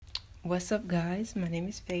What's up, guys? My name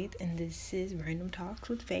is Faith, and this is Random Talks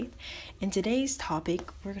with Faith. In today's topic,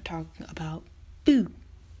 we're talking about food.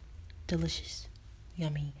 Delicious,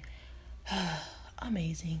 yummy,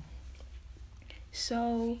 amazing.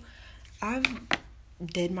 So, I've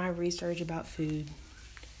did my research about food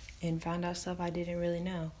and found out stuff I didn't really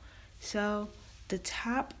know. So, the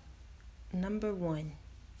top number one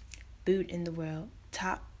food in the world,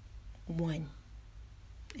 top one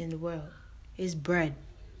in the world, is bread.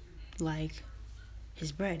 Like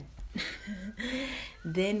his bread.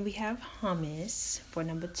 Then we have hummus for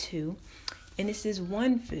number 2. And this is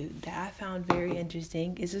one food that I found very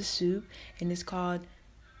interesting. It's a soup and it's called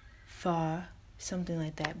pho, something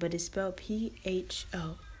like that. But it's spelled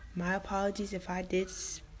P-H-O. My apologies if I did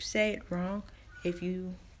say it wrong. If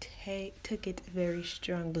you took it very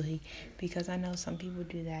strongly, because I know some people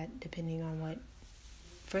do that depending on what,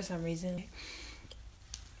 for some reason.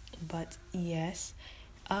 But yes.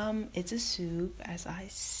 It's a soup, as I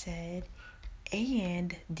said,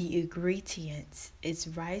 and the ingredients, it's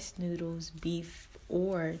rice, noodles, beef,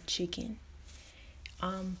 or chicken.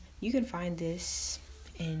 You can find this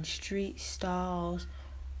in street stalls,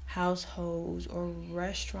 households, or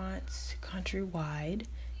restaurants countrywide,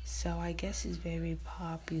 so I guess it's very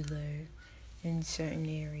popular in certain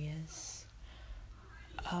areas.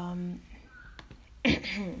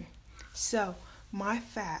 So, my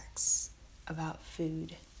facts about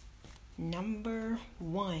food. Number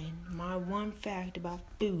 1, my one fact about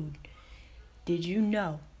food. Did you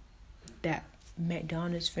know that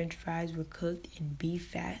McDonald's French fries were cooked in beef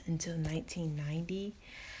fat until 1990?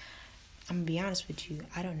 I'm gonna be honest with you,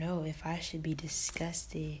 I don't know if I should be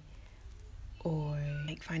disgusted or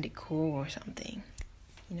find it cool or something.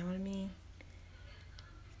 You know what I mean?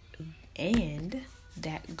 And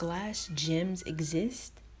that glass gems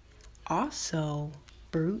exist. Also,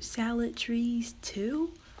 fruit salad trees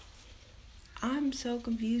too. I'm so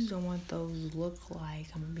confused on what those look like.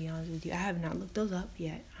 I'm gonna be honest with you. I have not looked those up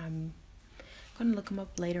yet. I'm gonna look them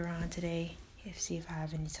up later on today. See if I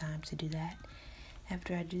have any time to do that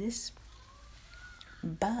after I do this.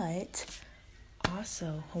 But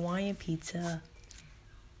also, Hawaiian pizza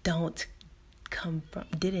didn't come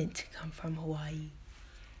from Hawaii.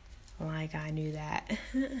 Like I knew that.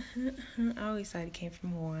 I always thought it came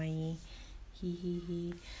from Hawaii.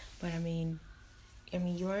 But I mean,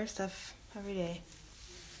 you learn stuff every day.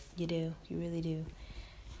 You do. You really do.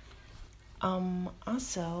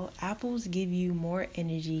 Also, apples give you more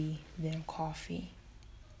energy than coffee.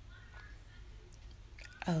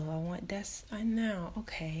 Oh, I know.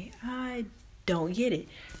 Okay. I don't get it.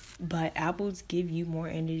 But apples give you more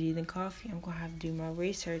energy than coffee. I'm going to have to do my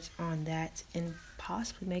research on that and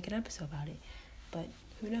possibly make an episode about it. But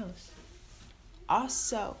who knows?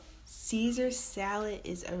 Also, Caesar salad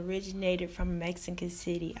is originated from Mexican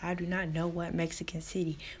City. I do not know what Mexican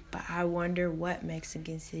City, but I wonder what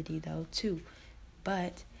Mexican City though too.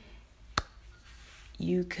 But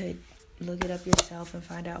you could look it up yourself and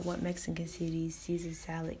find out what Mexican City Caesar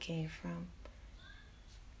salad came from.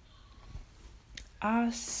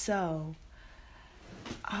 Also,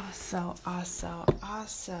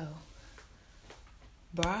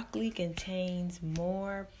 broccoli contains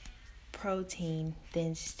more protein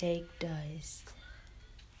than steak does.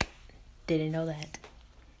 Didn't know that.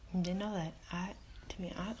 I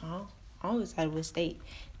always thought it was steak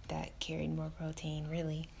that carried more protein,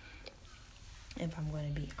 really, if I'm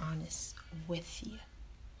going to be honest with you.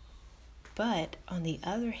 But on the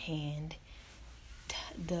other hand,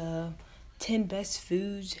 the 10 best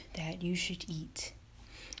foods that you should eat.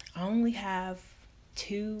 I only have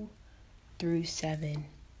 2 through 7.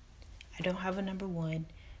 I don't have a number 1,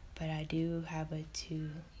 but I do have a 2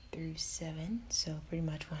 through 7. So pretty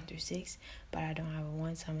much 1 through 6. But I don't have a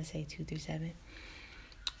 1, so I'm going to say 2 through 7.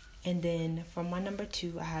 And then for my number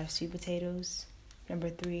 2, I have sweet potatoes. Number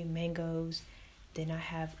 3, mangoes. Then I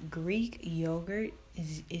have Greek yogurt.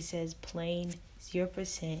 It says plain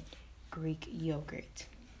 0% Greek yogurt.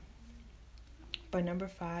 For number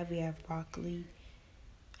 5, we have broccoli.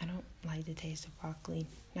 I don't like the taste of broccoli.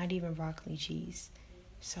 Not even broccoli cheese.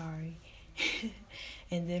 Sorry.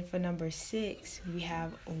 And then for number 6, we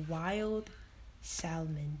have wild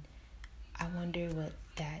salmon. I wonder what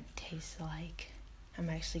that tastes like. I'm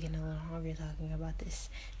actually getting a little hungry talking about this.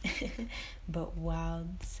 But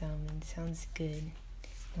wild salmon sounds good.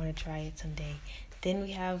 I want to try it someday. Then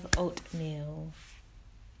we have oatmeal.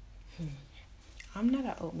 I'm not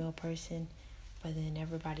an oatmeal person, but then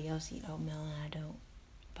everybody else eat oatmeal and I don't.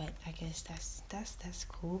 But I guess that's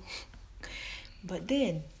cool. But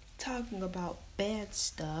then, talking about bad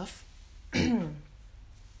stuff,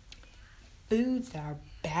 foods that are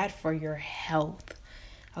bad for your health.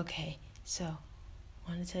 Okay, so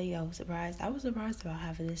I want to tell you I was surprised. I was surprised about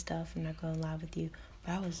half of this stuff. I'm not going to lie with you.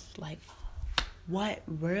 But I was like, what?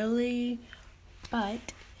 Really? But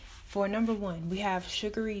for number one, we have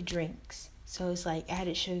sugary drinks. So it's like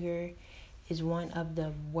added sugar is one of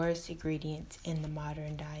the worst ingredients in the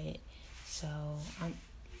modern diet. So I'm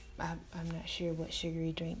not sure what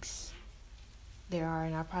sugary drinks there are,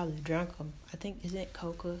 and I probably drunk them. I think, isn't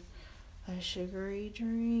Coca a sugary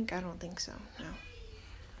drink? I don't think so.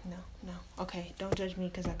 No. Okay, don't judge me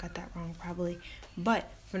because I got that wrong probably. But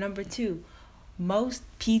for number two, most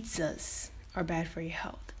pizzas are bad for your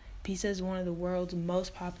health. Pizza is one of the world's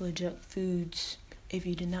most popular junk foods. If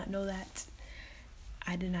you did not know that,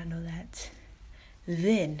 I did not know that.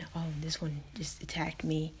 Then, this one just attacked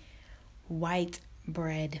me. White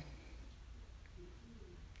bread.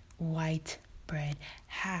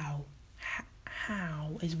 How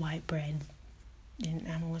is white bread? And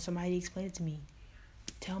I want somebody to explain it to me.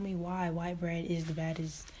 Tell me why white bread is bad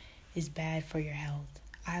for your health.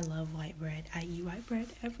 I love white bread. I eat white bread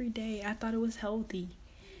every day. I thought it was healthy.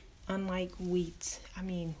 Unlike wheat. I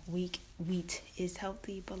mean, wheat is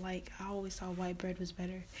healthy, but like I always thought white bread was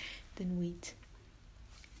better than wheat.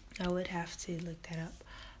 I would have to look that up.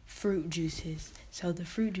 Fruit juices. So the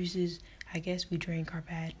fruit juices, I guess we drink, are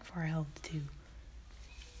bad for our health too.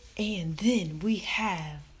 And then we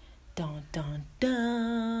have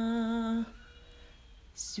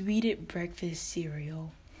sweetened breakfast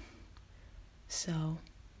cereal. So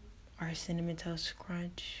our Cinnamon Toast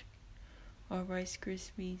Crunch, our Rice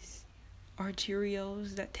Krispies, our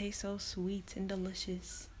Cheerios that taste so sweet and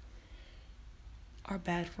delicious are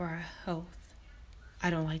bad for our health. I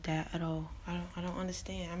don't like that at all. I don't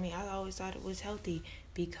understand. I mean, I always thought it was healthy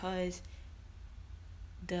because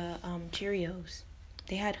the Cheerios,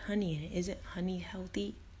 they had honey in it. Isn't honey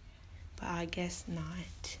healthy? But I guess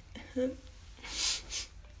not.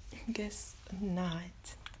 Guess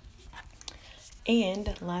not.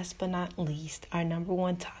 And last but not least, our number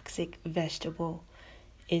one toxic vegetable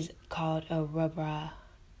is called a rhubarb.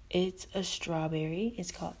 It's a strawberry.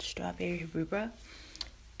 It's called strawberry rhubarb.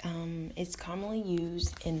 It's commonly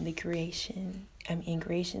used in the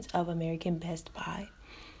creations of American Best Pie.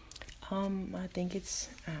 I think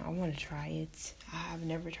I want to try it. I've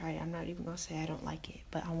never tried it. I'm not even going to say I don't like it,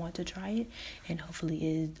 but I want to try it, and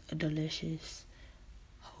hopefully it's delicious.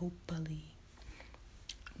 Hopefully.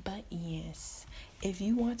 But yes, if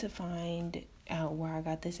you want to find out where I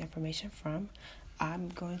got this information from, I'm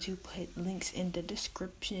going to put links in the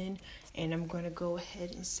description, and I'm going to go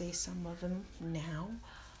ahead and say some of them now.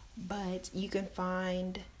 But you can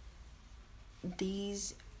find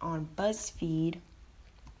these on BuzzFeed,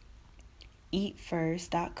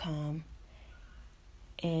 eatfirst.com,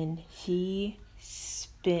 and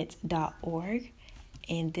hespent.org.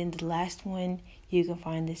 And then the last one, you can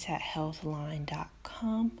find this at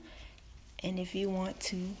healthline.com. And if you want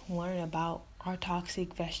to learn about our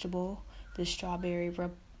toxic vegetable, the strawberry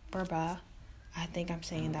rhubarb, I think I'm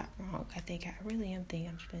saying that wrong. I really am thinking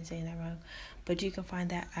I've been saying that wrong. But you can find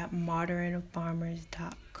that at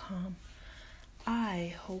modernfarmers.com.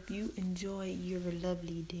 I hope you enjoy your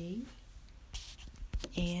lovely day.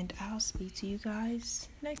 And I'll speak to you guys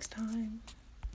next time.